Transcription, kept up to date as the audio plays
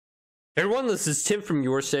Hey everyone, this is Tim from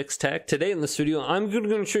YourSixTech. Today in this video, I'm going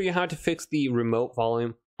to show you how to fix the remote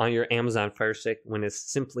volume on your Amazon Fire Stick when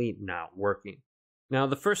it's simply not working. Now,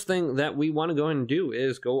 the first thing that we want to go ahead and do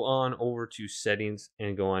is go on over to Settings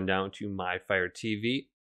and go on down to My Fire TV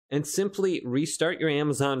and simply restart your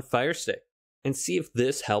Amazon Fire Stick and see if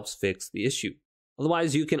this helps fix the issue.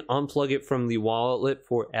 Otherwise, you can unplug it from the wall outlet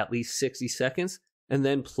for at least 60 seconds and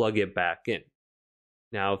then plug it back in.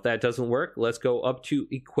 Now, if that doesn't work, let's go up to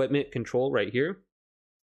Equipment Control right here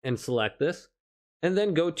and select this. And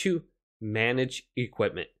then go to Manage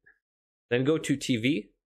Equipment. Then go to TV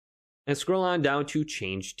and scroll on down to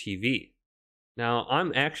Change TV. Now,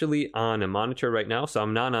 I'm actually on a monitor right now, so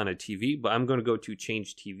I'm not on a TV, but I'm going to go to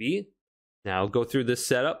Change TV. Now, go through this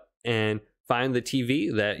setup and find the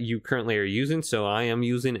TV that you currently are using. So I am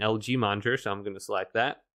using LG monitor, so I'm going to select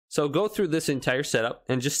that. So go through this entire setup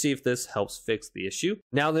and just see if this helps fix the issue.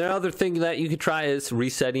 Now, the other thing that you could try is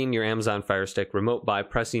resetting your Amazon Fire Stick remote by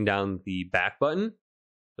pressing down the back button,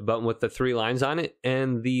 the button with the 3 lines on it,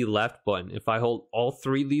 and the left button. If I hold all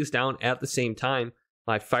 3 of these down at the same time,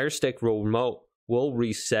 my Fire Stick remote will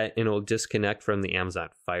reset and it will disconnect from the Amazon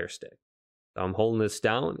Fire Stick. So I'm holding this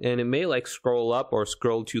down and it may scroll up or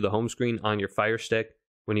scroll to the home screen on your Fire Stick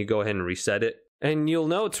when you go ahead and reset it. And you'll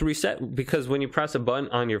know it's reset because when you press a button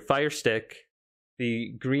on your Fire Stick, the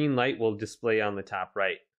green light will display on the top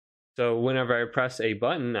right. So whenever I press a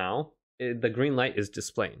button now, the green light is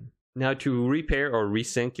displaying. Now, to repair or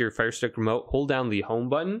resync your Fire Stick remote, hold down the home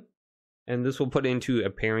button, and this will put it into a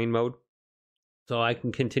pairing mode. So I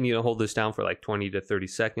can continue to hold this down for like 20 to 30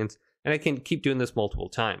 seconds, and I can keep doing this multiple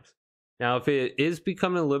times. Now, if it is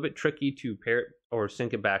becoming a little bit tricky to pair it or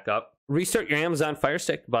sync it back up, restart your Amazon Fire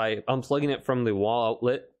Stick by unplugging it from the wall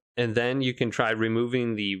outlet, and then you can try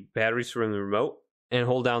removing the batteries from the remote and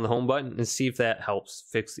hold down the home button and see if that helps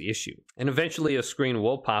fix the issue. And eventually a screen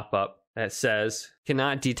will pop up that says,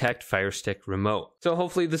 cannot detect Fire Stick remote. So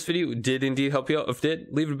hopefully this video did indeed help you out. If it did,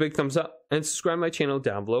 leave it a big thumbs up and subscribe to my channel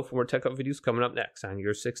down below for more tech up videos coming up next on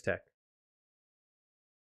YourSixTech.